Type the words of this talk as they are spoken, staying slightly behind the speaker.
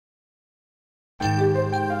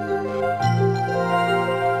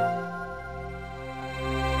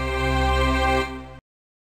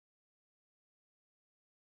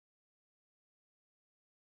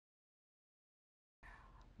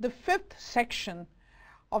The fifth section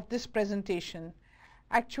of this presentation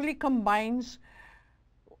actually combines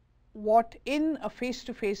what in a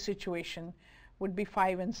face-to-face situation would be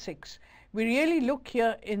 5 and 6. We really look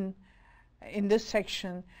here in this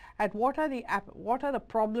section at what are the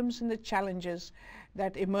problems and the challenges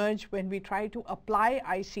that emerge when we try to apply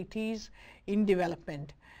ICTs in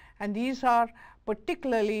development. And these are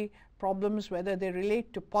particularly problems whether they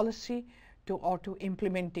relate to policy or to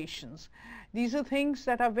implementations. These are things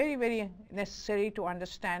that are very, very necessary to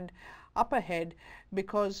understand up ahead,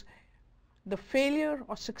 because the failure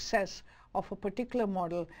or success of a particular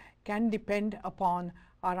model can depend upon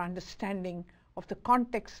our understanding of the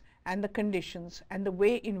context and the conditions and the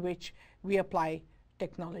way in which we apply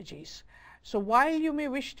technologies. So while you may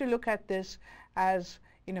wish to look at this as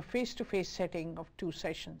in a face-to-face setting of 2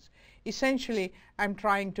 sessions, essentially I'm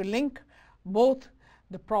trying to link both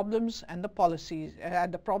the problems and the policies,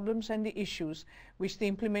 the problems and the issues which the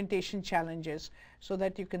implementation challenges, so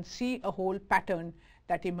that you can see a whole pattern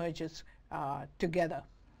that emerges together.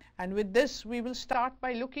 And with this, we will start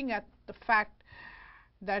by looking at the fact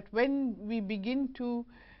that when we begin to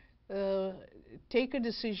take a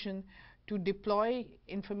decision to deploy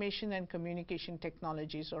information and communication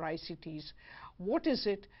technologies, or ICTs, what is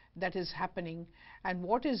it that is happening and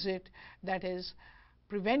what is it that is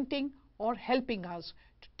preventing or helping us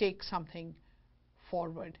to take something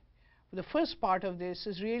forward. The first part of this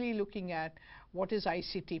is really looking at what is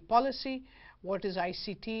ICT policy, what is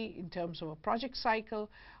ICT in terms of a project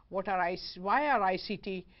cycle, why are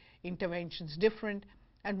ICT interventions different,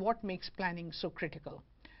 and what makes planning so critical.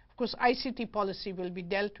 Of course, ICT policy will be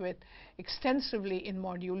dealt with extensively in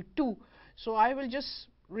module 2, so I will just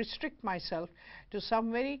restrict myself to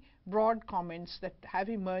some very broad comments that have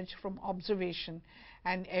emerged from observation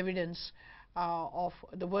and evidence of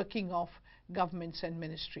the working of governments and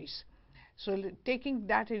ministries. So taking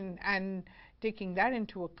that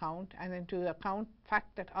into account, and into account the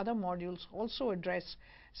fact that other modules also address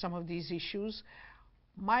some of these issues,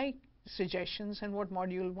 my suggestions and what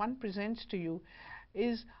module 1 presents to you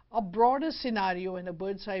is a broader scenario and a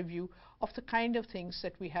bird's eye view of the kind of things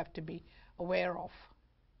that we have to be aware of.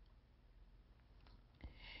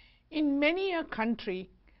 In many a country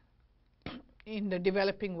in the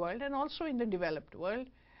developing world and also in the developed world,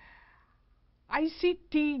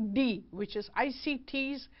 ICTD, which is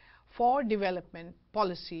ICTs for development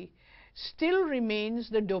policy, still remains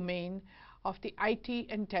the domain of the IT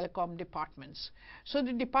and telecom departments. So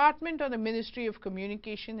the department or the Ministry of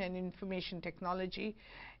Communication and Information Technology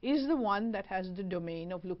is the one that has the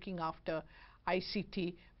domain of looking after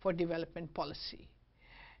ICT for development policy.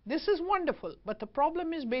 This is wonderful, but the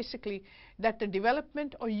problem is basically that the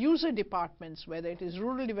development or user departments, whether it is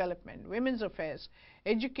rural development, women's affairs,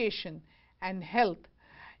 education and health,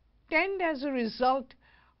 tend, as a result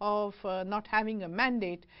of not having a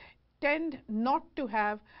mandate, tend not to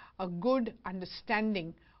have a good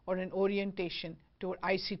understanding or an orientation toward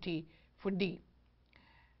ICT for D.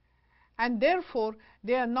 And therefore,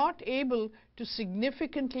 they are not able to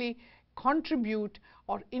significantly contribute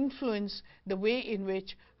or influence the way in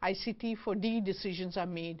which ICT for D decisions are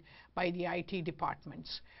made by the IT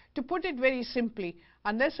departments. To put it very simply,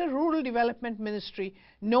 unless a rural development ministry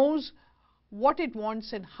knows what it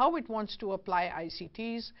wants and how it wants to apply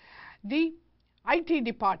ICTs, the IT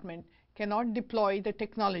department cannot deploy the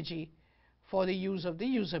technology for the use of the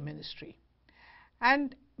user ministry.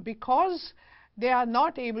 And because they are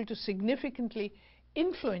not able to significantly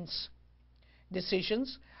influence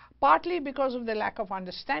decisions, partly because of the lack of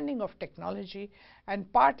understanding of technology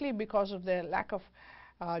and partly because of the lack of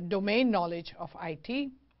domain knowledge of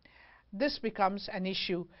IT, this becomes an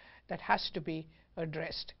issue that has to be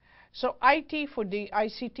addressed. So ICT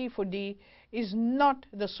for D is not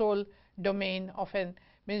the sole domain of a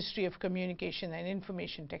Ministry of Communication and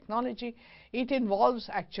Information Technology. It involves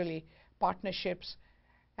actually partnerships,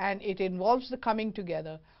 and it involves the coming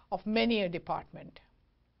together of many a department.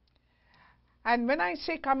 And when I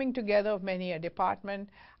say coming together of many a department,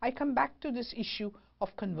 I come back to this issue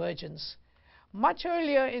of convergence. Much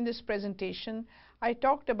earlier in this presentation, I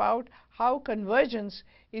talked about how convergence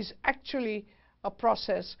is actually a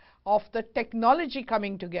process of the technology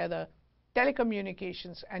coming together,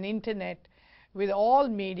 telecommunications and internet, with all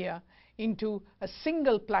media into a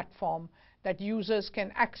single platform that users can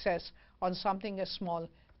access on something as small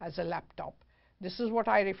as a laptop. This is what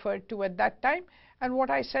I referred to at that time, and what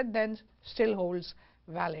I said then still holds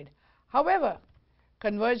valid. However,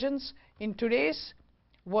 convergence in today's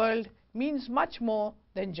world means much more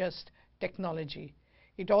than just technology.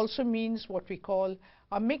 It also means what we call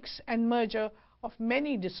a mix and merger of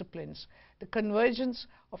many disciplines, the convergence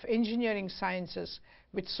of engineering sciences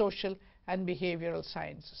with social and behavioral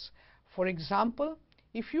sciences. For example,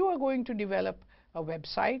 if you are going to develop a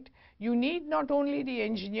website, you need not only the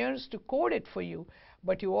engineers to code it for you,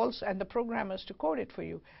 but you also, and the programmers to code it for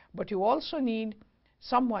you, but you also need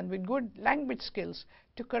someone with good language skills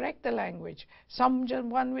to correct the language,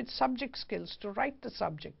 someone with subject skills to write the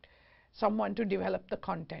subject, someone to develop the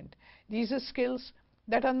content. These are skills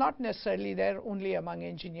that are not necessarily there only among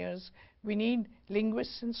engineers. We need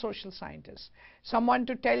linguists and social scientists, someone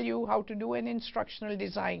to tell you how to do an instructional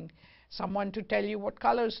design, someone to tell you what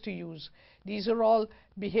colors to use. These are all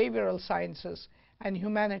behavioral sciences and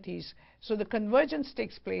humanities. So the convergence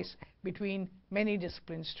takes place between many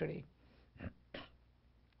disciplines today.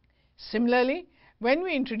 Similarly, when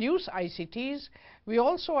we introduce ICTs, we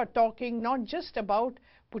also are talking not just about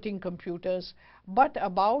putting computers, but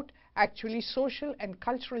about actually social and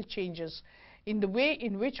cultural changes in the way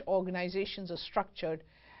in which organizations are structured,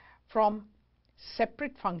 from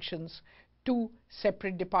separate functions to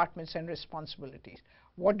separate departments and responsibilities.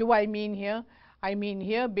 What do I mean here? I mean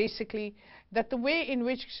here basically that the way in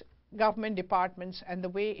which government departments and the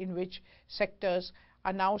way in which sectors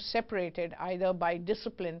are now separated either by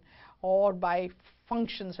discipline or by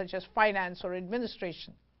functions such as finance or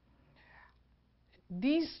administration,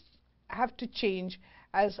 these have to change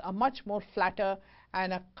as a much more flatter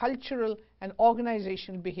and a cultural and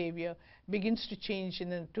organizational behavior begins to change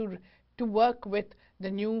to work with the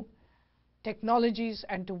new technologies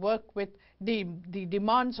and to work with the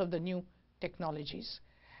demands of the new technologies.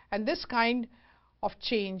 And this kind of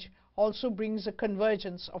change also brings a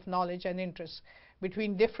convergence of knowledge and interests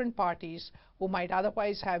between different parties who might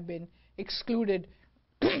otherwise have been excluded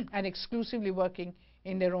and exclusively working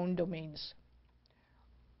in their own domains.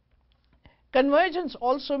 Convergence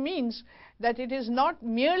also means that it is not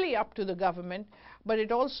merely up to the government, but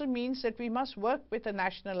it also means that we must work with a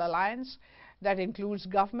national alliance that includes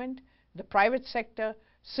government, the private sector,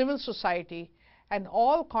 civil society, and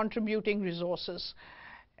all contributing resources,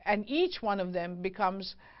 and each one of them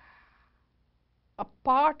becomes a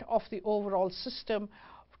part of the overall system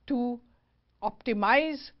to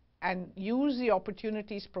optimize and use the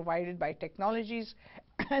opportunities provided by technologies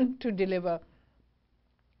and to deliver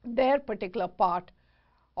their particular part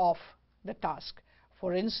of the task.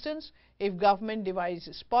 For instance, if government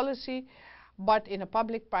devises policy, but in a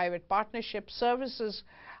public-private partnership, services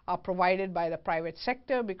are provided by the private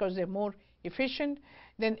sector because they're more efficient,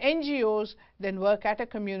 then NGOs then work at a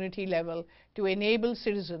community level to enable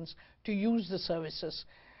citizens to use the services.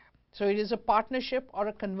 So it is a partnership or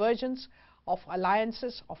a convergence of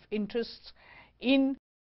alliances of interests in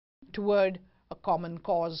toward a common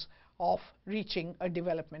cause of reaching a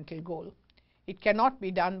developmental goal. It cannot be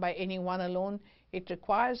done by anyone alone. It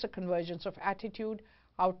requires a convergence of attitude,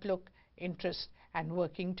 outlook, interest, and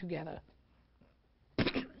working together.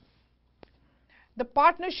 The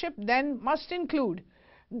partnership then must include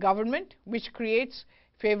government, which creates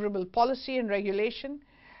favorable policy and regulation,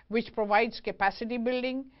 which provides capacity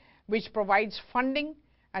building, which provides funding,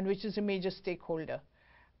 and which is a major stakeholder.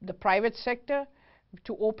 The private sector,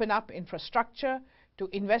 to open up infrastructure, to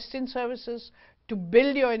invest in services, to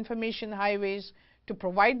build your information highways, to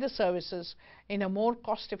provide the services in a more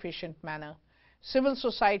cost-efficient manner. Civil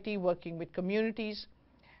society working with communities,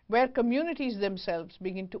 where communities themselves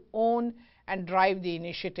begin to own and drive the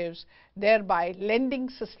initiatives, thereby lending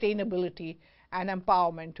sustainability and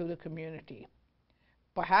empowerment to the community.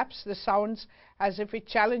 Perhaps this sounds as if it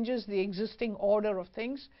challenges the existing order of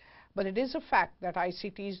things, but it is a fact that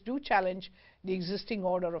ICTs do challenge the existing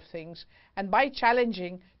order of things, and by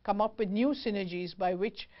challenging, come up with new synergies by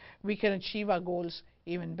which we can achieve our goals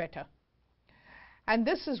even better. And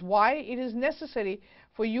this is why it is necessary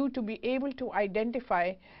for you to be able to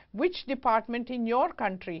identify which department in your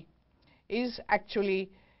country is actually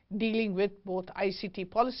dealing with both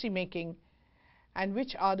ICT policy making and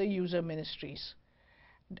which are the user ministries.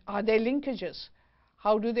 Are there linkages?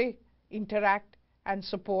 How do they interact and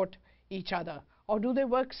support each other? Or do they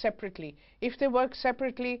work separately? If they work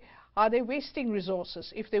separately, are they wasting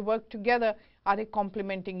resources? If they work together, are they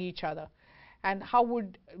complementing each other? And how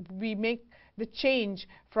would we make the change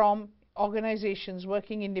from organizations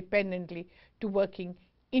working independently to working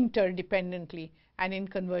interdependently and in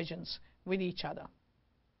convergence with each other?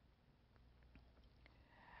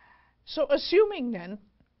 So assuming then,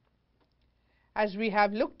 as we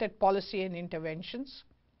have looked at policy and interventions,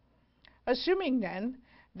 assuming then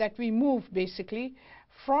that we move basically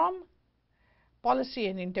from policy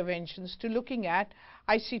and interventions to looking at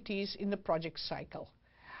ICTs in the project cycle.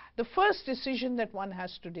 The first decision that one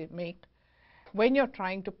has to make when you're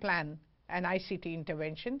trying to plan an ICT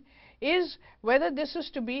intervention is whether this is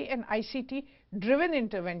to be an ICT driven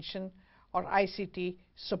intervention or ICT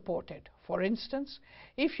supported. For instance,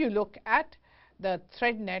 if you look at the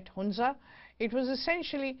ThreadNet Hunza, it was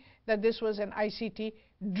essentially that this was an ICT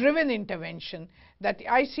driven intervention, that the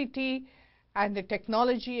ICT and the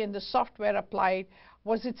technology and the software applied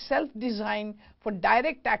was itself designed for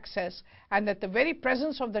direct access, and that the very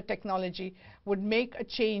presence of the technology would make a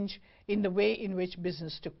change in the way in which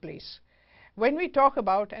business took place. When we talk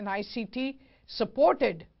about an ICT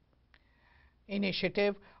supported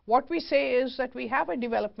initiative, what we say is that we have a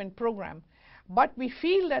development program, but we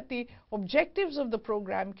feel that the objectives of the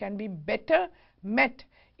program can be better met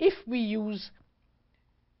if we use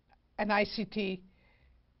an ICT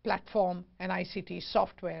platform, an ICT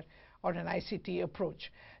software, or an ICT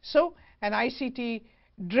approach. So an ICT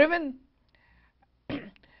driven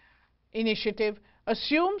initiative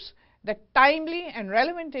assumes that timely and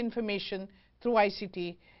relevant information through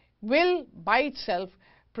ICT will by itself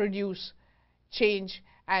produce change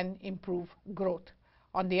and improve growth.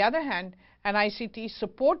 On the other hand, an ICT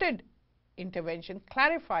supported intervention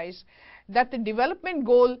clarifies that the development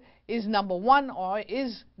goal is number one, or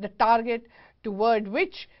is the target toward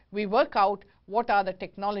which we work out what are the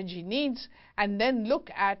technology needs, and then look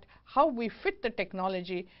at how we fit the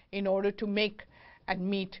technology in order to make and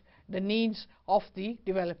meet the needs of the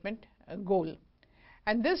development goal.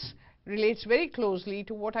 And this relates very closely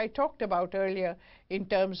to what I talked about earlier in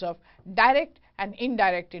terms of direct and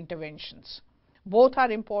indirect interventions. Both are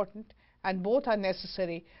important and both are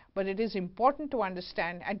necessary, but it is important to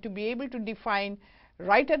understand and to be able to define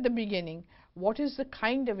right at the beginning what is the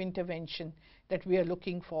kind of intervention that we are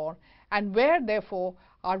looking for, and where therefore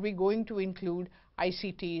are we going to include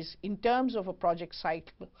ICTs in terms of a project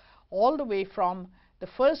cycle, all the way from the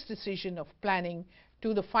first decision of planning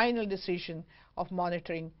to the final decision of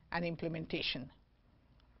monitoring and implementation.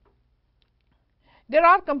 There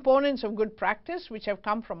are components of good practice which have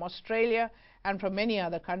come from Australia and from many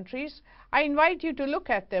other countries. I invite you to look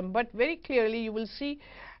at them, but very clearly you will see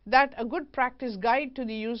that a good practice guide to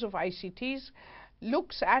the use of ICTs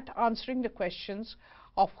looks at answering the questions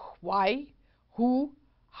of why, who,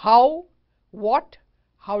 how, what,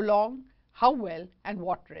 how long, how well, and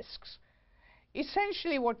what risks.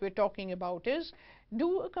 Essentially what we're talking about is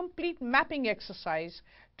do a complete mapping exercise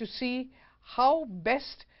to see how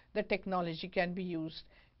best the technology can be used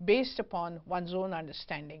based upon one's own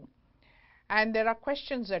understanding. And there are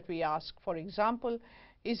questions that we ask. For example,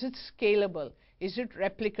 is it scalable? Is it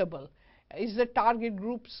replicable? Is the target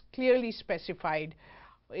groups clearly specified?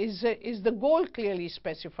 Is the goal clearly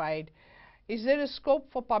specified? Is there a scope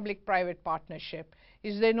for public-private partnership?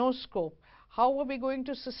 Is there no scope? How are we going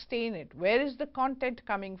to sustain it? Where is the content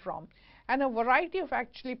coming from? And a variety of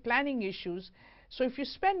actually planning issues. So if you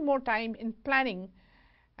spend more time in planning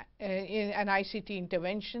in an ICT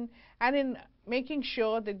intervention and in making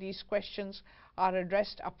sure that these questions are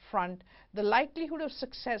addressed up front, the likelihood of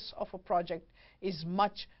success of a project is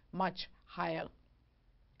much, much higher.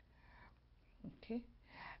 Okay.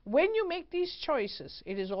 When you make these choices,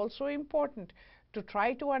 it is also important to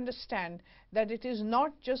try to understand that it is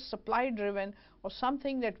not just supply driven or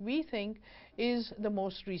something that we think is the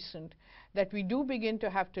most recent, that we do begin to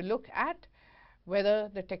have to look at whether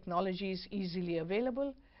the technology is easily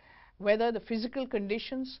available, whether the physical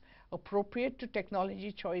conditions appropriate to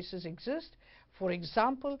technology choices exist. For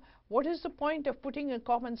example, what is the point of putting a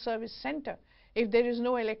common service center if there is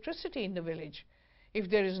no electricity in the village? If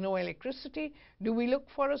there is no electricity, do we look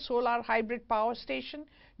for a solar hybrid power station?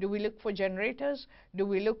 Do we look for generators? Do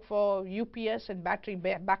we look for UPS and battery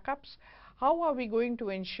backups? How are we going to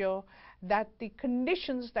ensure that the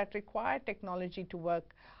conditions that require technology to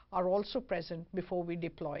work are also present before we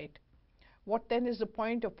deploy it? What then is the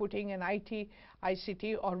point of putting an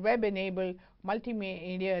ICT or web-enabled,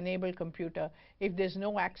 multimedia-enabled computer if there's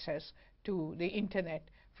no access to the internet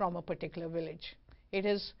from a particular village?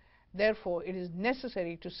 Therefore, it is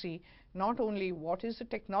necessary to see not only what is the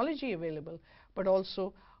technology available, but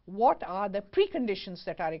also what are the preconditions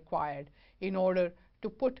that are required in order to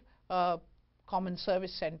put a common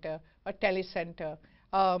service center, a telecenter,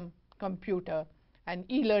 computer, an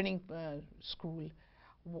e-learning school,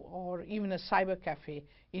 or even a cyber cafe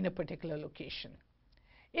in a particular location.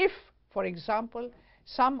 If, for example,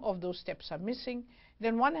 some of those steps are missing,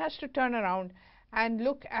 then one has to turn around and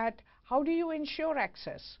look at how do you ensure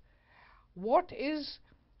access? Where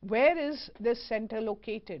is this center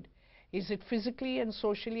located? Is it physically and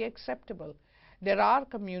socially acceptable? There are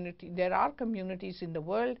communities in the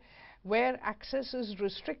world where access is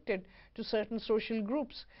restricted to certain social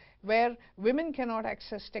groups, where women cannot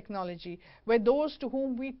access technology, where those to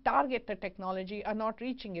whom we target the technology are not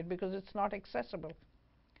reaching it because it's not accessible.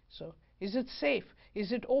 So, is it safe?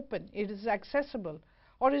 Is it open? Is it accessible?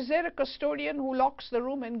 Or is there a custodian who locks the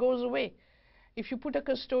room and goes away? If you put a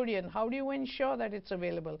custodian, how do you ensure that it's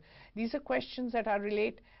available? These are questions that are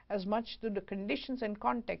relate as much to the conditions and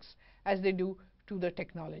context as they do to the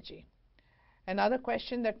technology. Another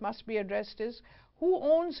question that must be addressed is, who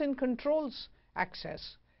owns and controls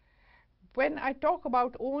access? When I talk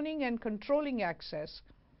about owning and controlling access,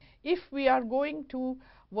 if we are going to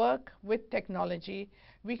work with technology,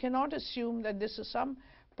 we cannot assume that this is some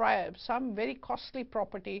very costly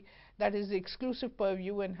property that is the exclusive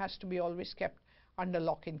purview and has to be always kept under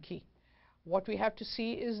lock and key. What we have to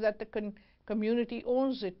see is that the community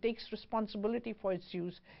owns it, takes responsibility for its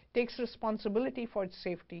use, takes responsibility for its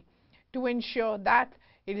safety, to ensure that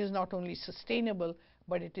it is not only sustainable,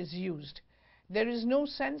 but it is used. There is no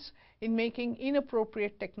sense in making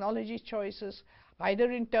inappropriate technology choices,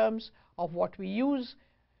 either in terms of what we use.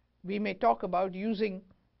 We may talk about using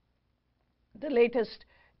the latest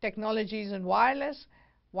technologies in wireless,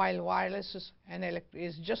 while wireless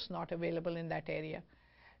is just not available in that area.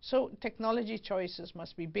 So technology choices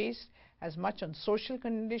must be based as much on social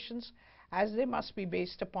conditions as they must be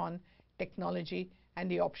based upon technology and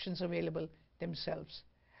the options available themselves.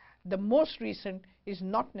 The most recent is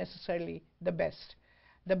not necessarily the best.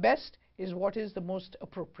 The best is what is the most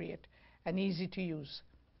appropriate and easy to use.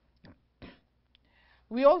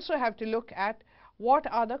 We also have to look at what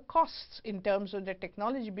are the costs in terms of the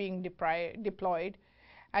technology being deployed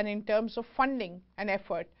and in terms of funding and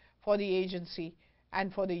effort for the agency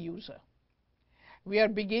and for the user. We are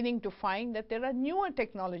beginning to find that there are newer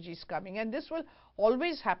technologies coming, and this will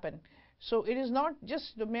always happen. So it is not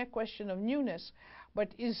just the mere question of newness,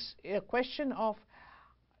 but is a question of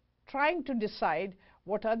trying to decide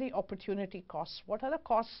what are the opportunity costs, what are the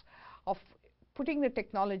costs of putting the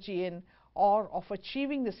technology in or of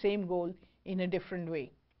achieving the same goal in a different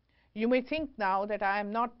way. You may think now that I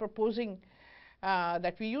am not proposing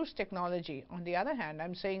that we use technology. On the other hand,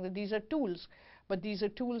 I'm saying that these are tools, but these are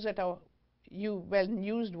tools that are, when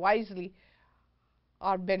used wisely,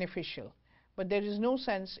 are beneficial. But there is no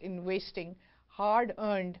sense in wasting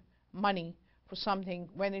hard-earned money for something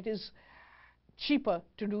when it is cheaper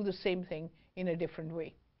to do the same thing in a different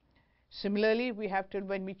way. Similarly, we have to,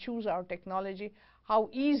 when we choose our technology, how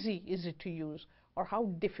easy is it to use or how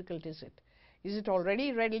difficult is it? Is it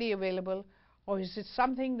already readily available, or is it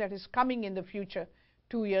something that is coming in the future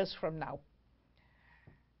 2 years from now?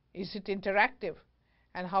 Is it interactive,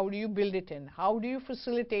 and how do you build it in? How do you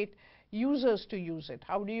facilitate users to use it?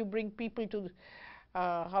 How do you bring people to,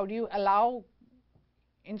 how do you allow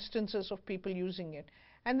instances of people using it?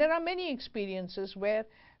 And there are many experiences where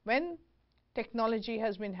when technology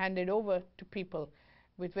has been handed over to people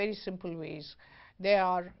with very simple ways,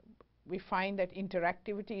 we find that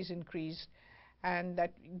interactivity is increased, and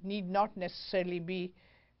that need not necessarily be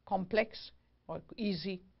complex or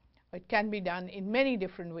easy. It can be done in many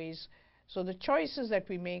different ways. So the choices that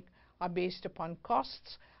we make are based upon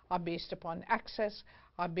costs, are based upon access,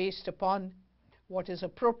 are based upon what is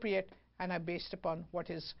appropriate, and are based upon what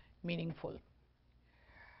is meaningful.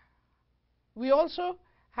 We also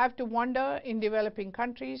have to wonder in developing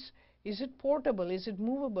countries, is it portable? Is it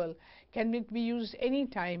movable? Can it be used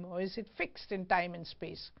anytime, or is it fixed in time and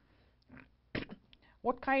space?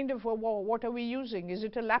 What kind of, what are we using? Is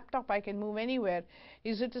it a laptop I can move anywhere?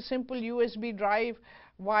 Is it a simple USB drive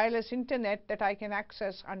wireless internet that I can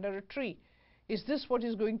access under a tree? Is this what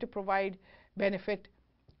is going to provide benefit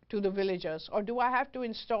to the villagers? Or do I have to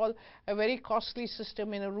install a very costly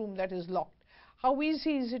system in a room that is locked? How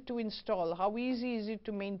easy is it to install? How easy is it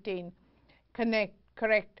to maintain, connect,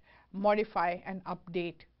 correct, modify, and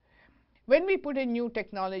update? When we put in new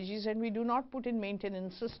technologies and we do not put in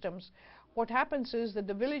maintenance systems, what happens is that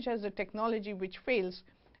the village has a technology which fails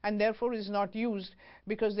and therefore is not used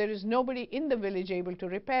because there is nobody in the village able to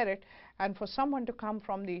repair it, and for someone to come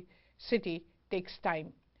from the city takes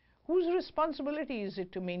time. Whose responsibility is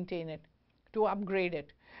it to maintain it, to upgrade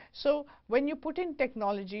it? So when you put in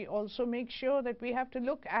technology, also make sure that we have to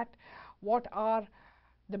look at what are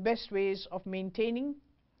the best ways of maintaining,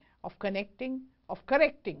 of connecting, of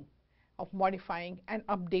correcting, of modifying and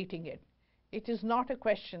updating it. It is not a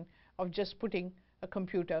question of just putting a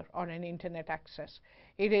computer or an internet access.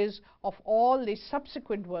 It is of all the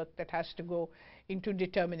subsequent work that has to go into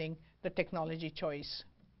determining the technology choice.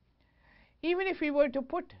 Even if we were to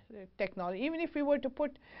put technology, even if we were to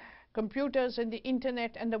put computers and the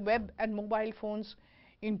internet and the web and mobile phones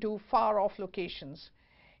into far off locations.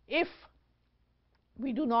 If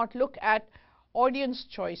we do not look at audience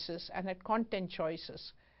choices and at content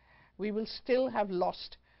choices, we will still have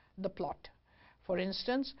lost the plot. For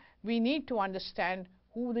instance, we need to understand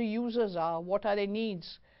who the users are, what are their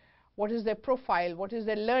needs, what is their profile, what is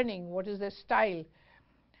their learning, what is their style,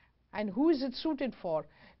 and who is it suited for.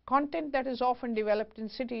 Content that is often developed in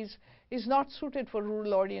cities is not suited for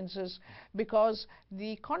rural audiences because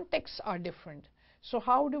the contexts are different. So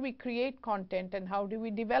how do we create content and how do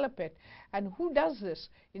we develop it? And who does this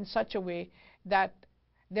in such a way that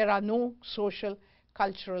there are no social,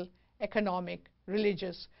 cultural, economic,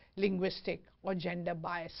 religious, linguistic, or gender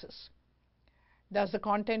biases? Does the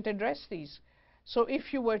content address these? So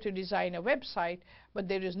if you were to design a website, but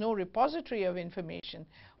there is no repository of information,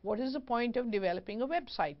 what is the point of developing a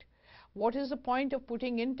website? What is the point of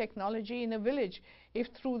putting in technology in a village if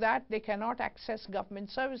through that they cannot access government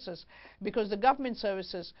services? Because the government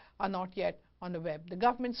services are not yet on the web. The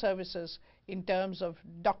government services in terms of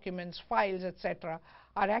documents, files, etc.,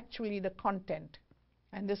 are actually the content.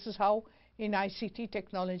 And this is how in ICT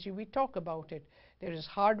technology we talk about it. There is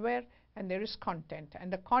hardware and there is content,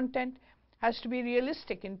 and the content has to be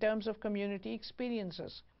realistic in terms of community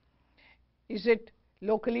experiences. Is it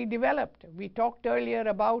locally developed? We talked earlier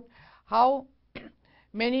about how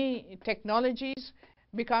many technologies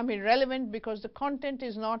become irrelevant because the content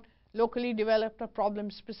is not locally developed or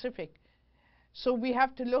problem specific. So we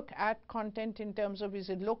have to look at content in terms of, is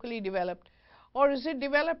it locally developed or is it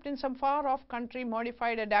developed in some far off country,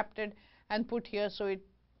 modified, adapted and put here so it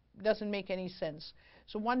doesn't make any sense.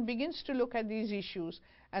 So one begins to look at these issues,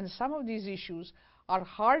 and some of these issues are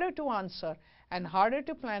harder to answer and harder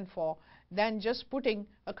to plan for than just putting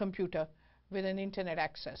a computer with an internet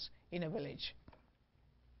access in a village.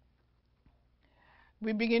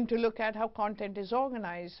 We begin to look at how content is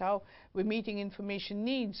organized, how we're meeting information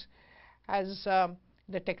needs. Has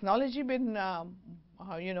the technology been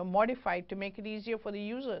modified to make it easier for the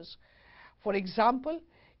users? For example,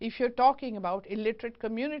 if you're talking about illiterate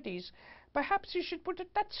communities, perhaps you should put a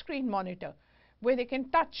touch screen monitor where they can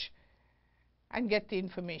touch and get the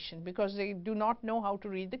information because they do not know how to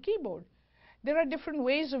read the keyboard. There are different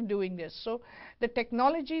ways of doing this. So the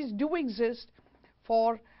technologies do exist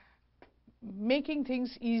for making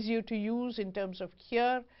things easier to use in terms of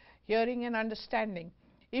hearing and understanding.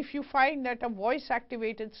 If you find that a voice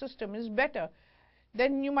activated system is better,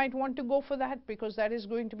 then you might want to go for that because that is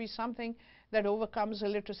going to be something that overcomes a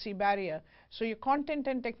literacy barrier. So your content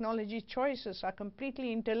and technology choices are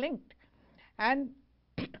completely interlinked. And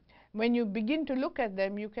when you begin to look at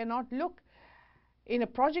them, you cannot look in a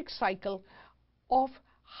project cycle of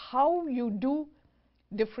how you do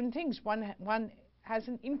different things. One has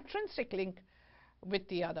an intrinsic link with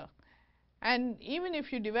the other. And even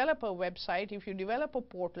if you develop a website, if you develop a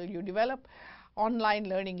portal, you develop online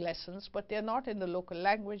learning lessons, but they're not in the local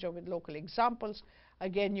language or with local examples,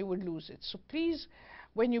 again you would lose it. So please,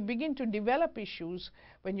 when you begin to develop issues,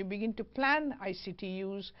 when you begin to plan ICT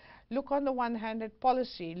use, look on the one hand at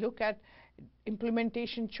policy, look at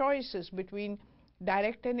implementation choices between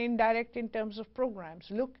direct and indirect in terms of programs,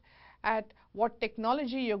 look at what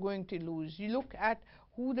technology you're going to use, you look at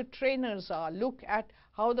who the trainers are, look at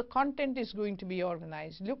how the content is going to be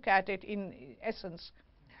organized, look at it in essence,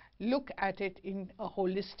 look at it in a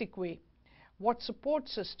holistic way. What support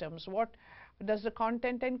systems, what does the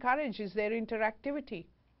content encourage? Is there interactivity?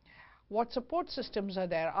 What support systems are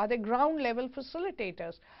there? Are there ground level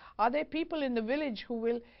facilitators? Are there people in the village who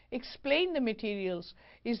will explain the materials?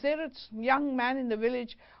 Is there a young man in the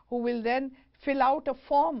village who will then fill out a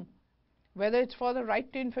form, whether it's for the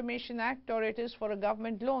Right to Information Act or it is for a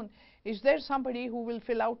government loan? Is there somebody who will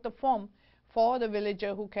fill out the form for the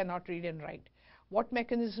villager who cannot read and write? What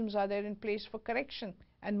mechanisms are there in place for correction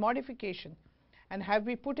and modification? And have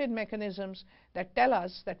we put in mechanisms that tell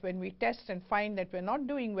us that when we test and find that we're not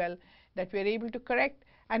doing well, that we're able to correct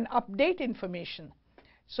and update information?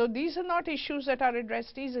 So these are not issues that are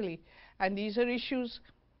addressed easily, and these are issues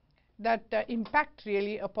that impact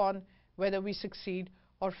really upon whether we succeed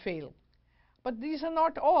or fail. But these are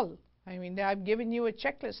not all. I mean, I've given you a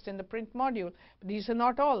checklist in the print module, but these are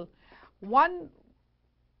not all. One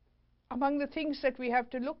among the things that we have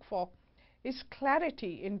to look for is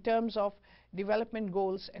clarity in terms of development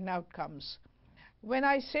goals and outcomes. When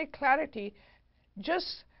I say clarity,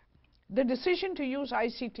 just the decision to use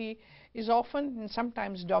ICT is often and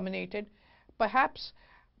sometimes dominated perhaps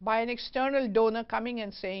by an external donor coming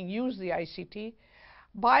and saying use the ICT,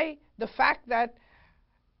 by the fact that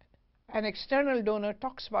an external donor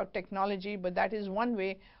talks about technology, but that is one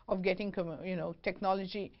way of getting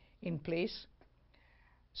technology in place.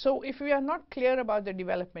 So if we are not clear about the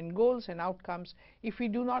development goals and outcomes, if we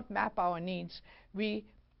do not map our needs, we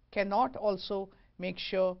cannot also make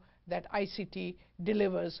sure that ICT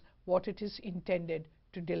delivers what it is intended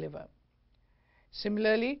to deliver.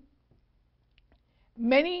 Similarly,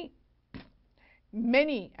 many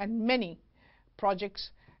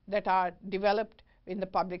projects that are developed in the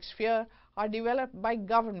public sphere are developed by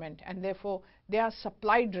government, and therefore they are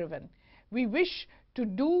supply driven. We wish to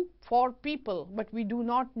do for people, but we do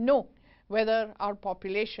not know whether our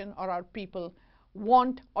population or our people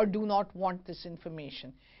want or do not want this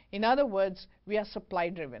information. In other words, we are supply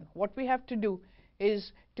driven. What we have to do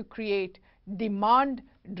is to create demand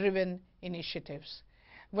driven initiatives.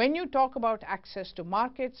 When you talk about access to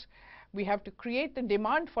markets, we have to create the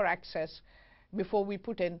demand for access before we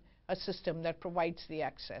put in a system that provides the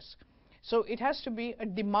access. So it has to be a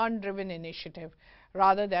demand driven initiative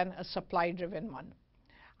rather than a supply driven one.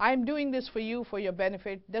 I am doing this for you, for your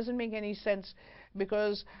benefit. Doesn't make any sense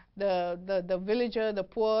because the villager, the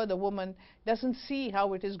poor, the woman doesn't see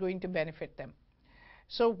how it is going to benefit them.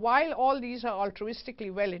 So while all these are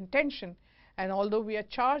altruistically well intentioned, and although we are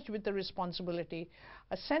charged with the responsibility,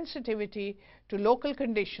 a sensitivity to local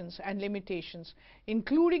conditions and limitations,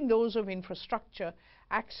 including those of infrastructure,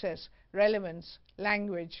 access, relevance,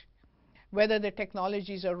 language, whether the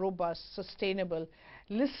technologies are robust, sustainable,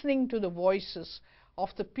 listening to the voices of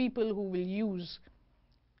the people who will use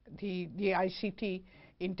the ICT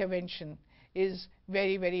intervention is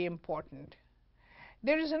very, very important.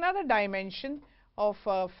 There is another dimension of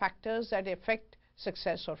factors that affect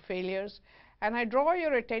success or failures, and I draw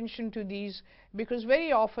your attention to these because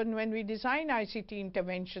very often when we design ICT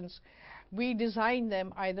interventions, we design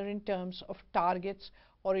them either in terms of targets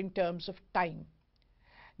or in terms of time.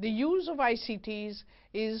 The use of ICTs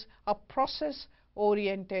is a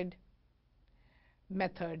process-oriented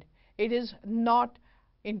method. It is not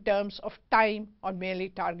in terms of time or merely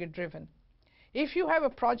target-driven. If you have a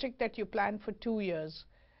project that you plan for 2 years,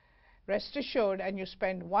 rest assured, and you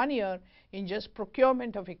spend 1 year in just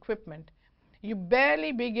procurement of equipment, you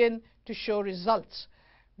barely begin to show results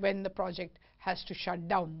when the project has to shut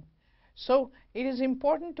down. So it is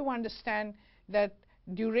important to understand that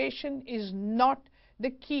duration is not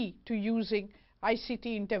the key to using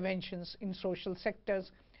ICT interventions in social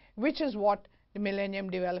sectors, which is what the Millennium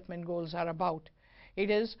Development Goals are about. It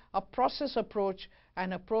is a process approach,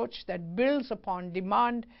 an approach that builds upon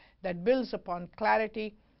demand, that builds upon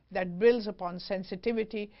clarity, that builds upon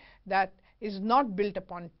sensitivity, that is not built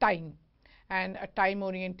upon time and a time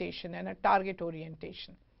orientation and a target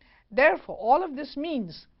orientation. Therefore, all of this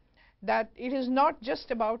means that it is not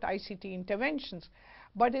just about ICT interventions,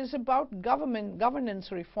 but is about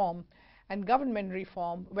governance reform and government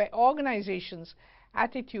reform, where organizations,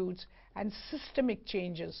 attitudes, and systemic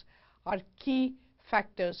changes are key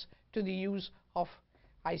factors to the use of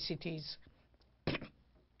ICTs.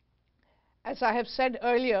 As I have said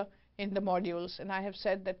earlier in the modules, and I have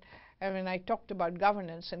said that when I talked about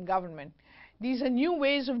governance and government, these are new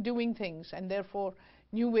ways of doing things, and therefore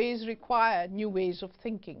new ways require new ways of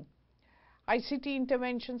thinking. ICT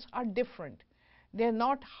interventions are different. They are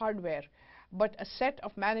not hardware, but a set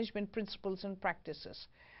of management principles and practices.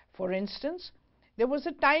 For instance, there was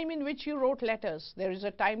a time in which you wrote letters. There is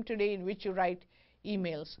a time today in which you write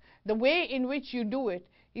emails. The way in which you do it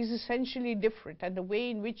is essentially different, and the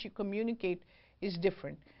way in which you communicate is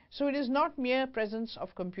different. So it is not mere presence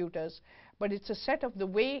of computers, but it's a set of the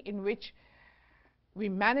way in which we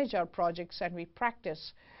manage our projects and we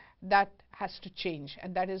practice that has to change,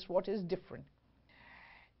 and that is what is different.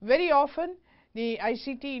 Very often, the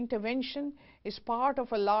ICT intervention is part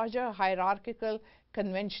of a larger hierarchical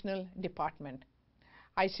conventional department.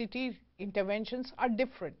 ICT interventions are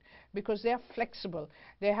different because they are flexible.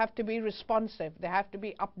 They have to be responsive. They have to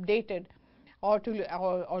be updated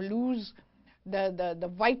or lose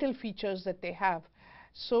the vital features that they have.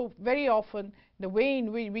 So very often, the way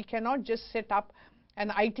in which we cannot just set up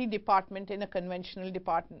an IT department in a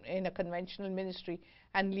conventional ministry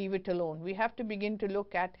and leave it alone. We have to begin to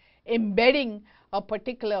look at embedding a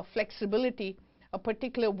particular flexibility, a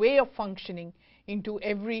particular way of functioning into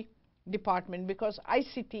every department, because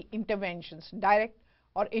ICT interventions, direct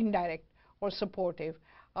or indirect or supportive,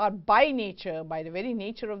 are by nature, by the very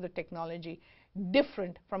nature of the technology,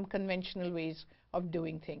 different from conventional ways of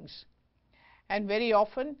doing things. And very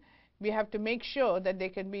often, we have to make sure that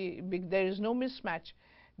there is no mismatch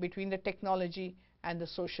between the technology and the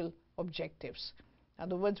social objectives. In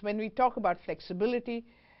other words, when we talk about flexibility,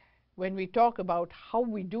 when we talk about how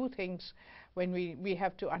we do things, when we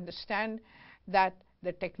have to understand that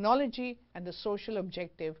the technology and the social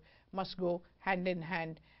objective must go hand in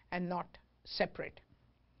hand, and not separate.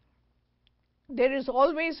 There is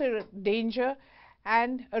always a danger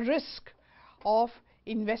and a risk of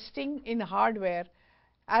investing in hardware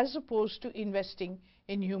as opposed to investing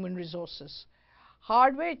in human resources.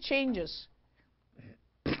 Hardware changes,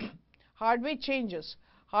 hardware changes,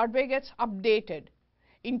 hardware gets updated.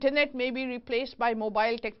 Internet may be replaced by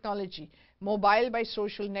mobile technology, mobile by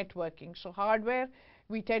social networking. So hardware,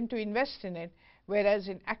 we tend to invest in it, whereas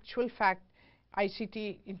in actual fact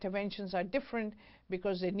ICT interventions are different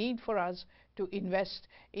because they need for us to invest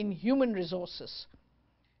in human resources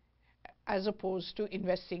as opposed to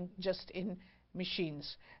investing just in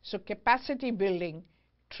machines. So capacity building,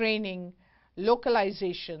 training,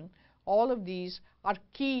 localization, all of these are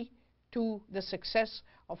key to the success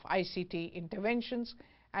of ICT interventions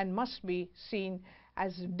and must be seen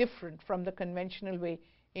as different from the conventional way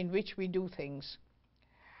in which we do things.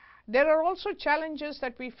 There are also challenges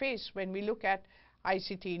that we face when we look at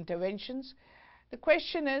ICT interventions. The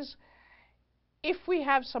question is, if we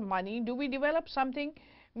have some money, do we develop something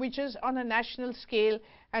which is on a national scale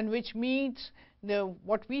and which meets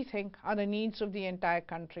what we think are the needs of the entire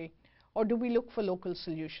country, or do we look for local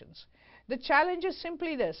solutions? The challenge is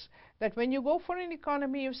simply this, that when you go for an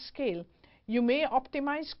economy of scale, you may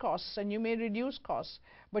optimize costs and you may reduce costs,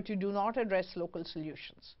 but you do not address local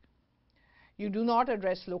solutions. You do not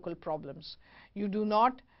address local problems. You do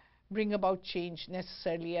not bring about change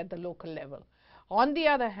necessarily at the local level. On the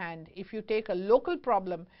other hand, if you take a local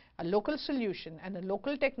problem, a local solution, and a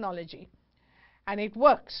local technology, and it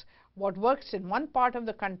works, what works in one part of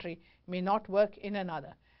the country may not work in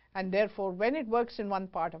another. And therefore, when it works in one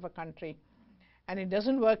part of a country and it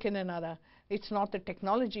doesn't work in another, it's not the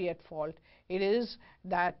technology at fault. It is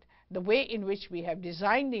that the way in which we have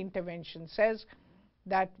designed the intervention says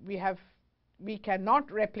that we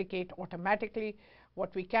cannot replicate automatically.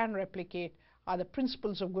 What we can replicate are the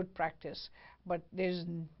principles of good practice. But there's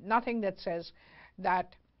nothing that says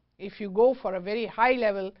that if you go for a very high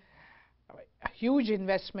level, a huge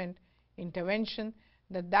investment intervention,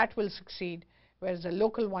 that will succeed, whereas the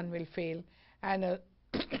local one will fail, and a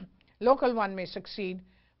local one may succeed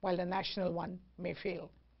while the national one may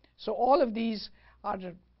fail. So all of these are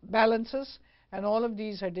the balances, and all of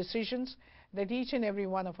these are decisions that each and every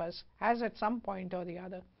one of us has at some point or the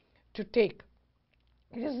other to take.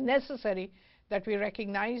 It is necessary that we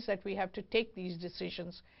recognize that we have to take these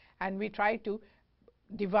decisions, and we try to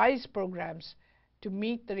devise programs to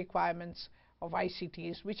meet the requirements of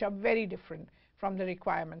ICTs, which are very different from the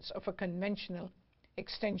requirements of a conventional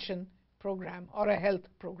extension program or a health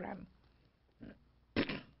program.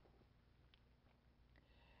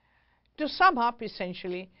 To sum up,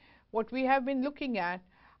 essentially, what we have been looking at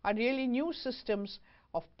are really new systems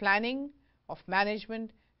of planning, of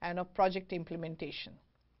management, and of project implementation.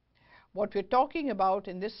 What we're talking about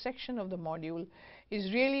in this section of the module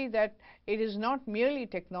is really that it is not merely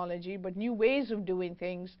technology, but new ways of doing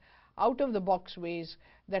things, out-of-the-box ways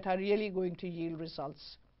that are really going to yield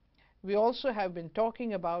results. We also have been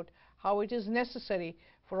talking about how it is necessary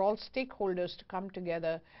for all stakeholders to come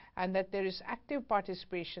together, and that there is active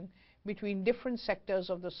participation between different sectors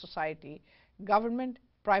of the society: government,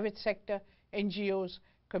 private sector, NGOs,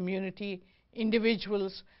 community,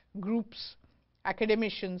 individuals, groups,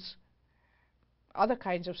 academicians, other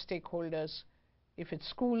kinds of stakeholders, if it's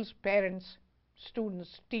schools, parents,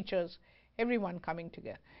 students, teachers, everyone coming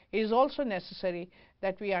together. It is also necessary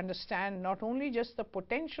that we understand not only just the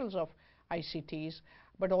potentials of ICTs,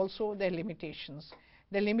 but also their limitations.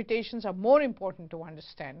 The limitations are more important to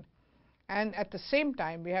understand, and at the same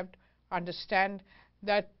time we have to understand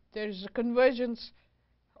that there is a convergence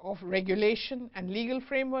of regulation and legal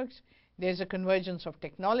frameworks, there's a convergence of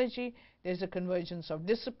technology, there's a convergence of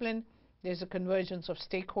discipline, there's a convergence of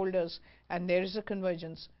stakeholders, and there is a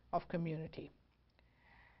convergence of community.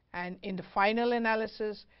 And in the final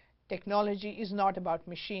analysis, technology is not about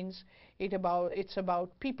machines, it's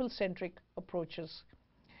about people-centric approaches.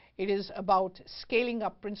 It is about scaling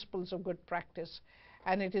up principles of good practice,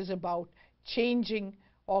 and it is about changing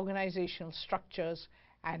organizational structures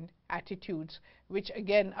and attitudes, which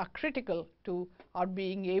again are critical to our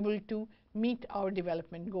being able to meet our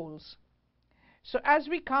development goals. So as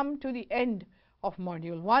we come to the end of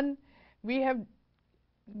Module 1, we have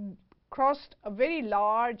crossed a very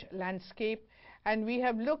large landscape, and we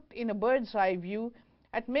have looked in a bird's eye view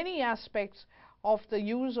at many aspects of the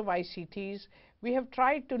use of ICTs. We have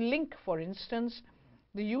tried to link, for instance,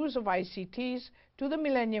 the use of ICTs to the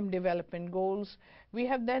Millennium Development Goals. We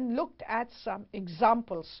have then looked at some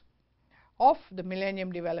examples of the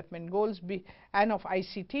Millennium Development Goals and of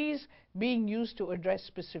ICTs being used to address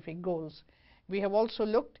specific goals. We have also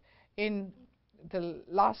looked in the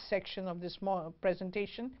last section of this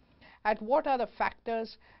presentation, at what are the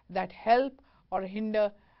factors that help or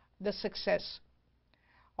hinder the success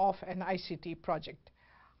of an ICT project.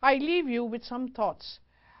 I leave you with some thoughts.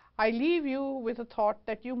 I leave you with a thought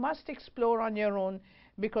that you must explore on your own,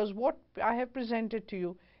 because what I have presented to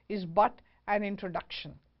you is but an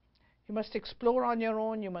introduction. You must explore on your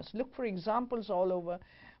own. You must look for examples all over.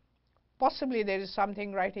 Possibly there is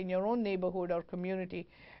something right in your own neighborhood or community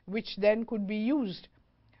which then could be used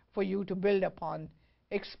for you to build upon.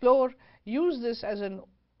 Explore, use this as an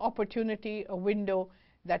opportunity, a window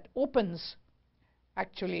that opens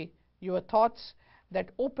actually your thoughts, that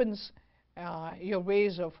opens your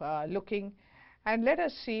ways of looking, and let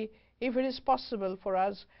us see if it is possible for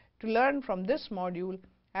us to learn from this module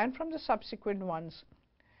and from the subsequent ones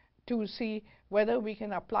to see whether we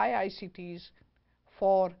can apply ICTs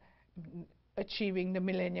for achieving the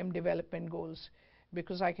Millennium Development Goals.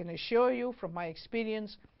 Because I can assure you from my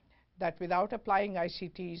experience that without applying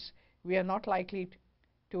ICTs, we are not likely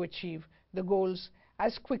to achieve the goals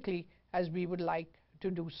as quickly as we would like to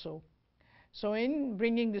do so. So in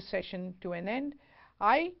bringing this session to an end,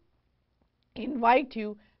 I invite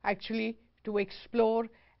you actually to explore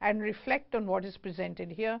and reflect on what is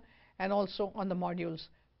presented here and also on the modules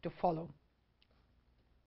to follow.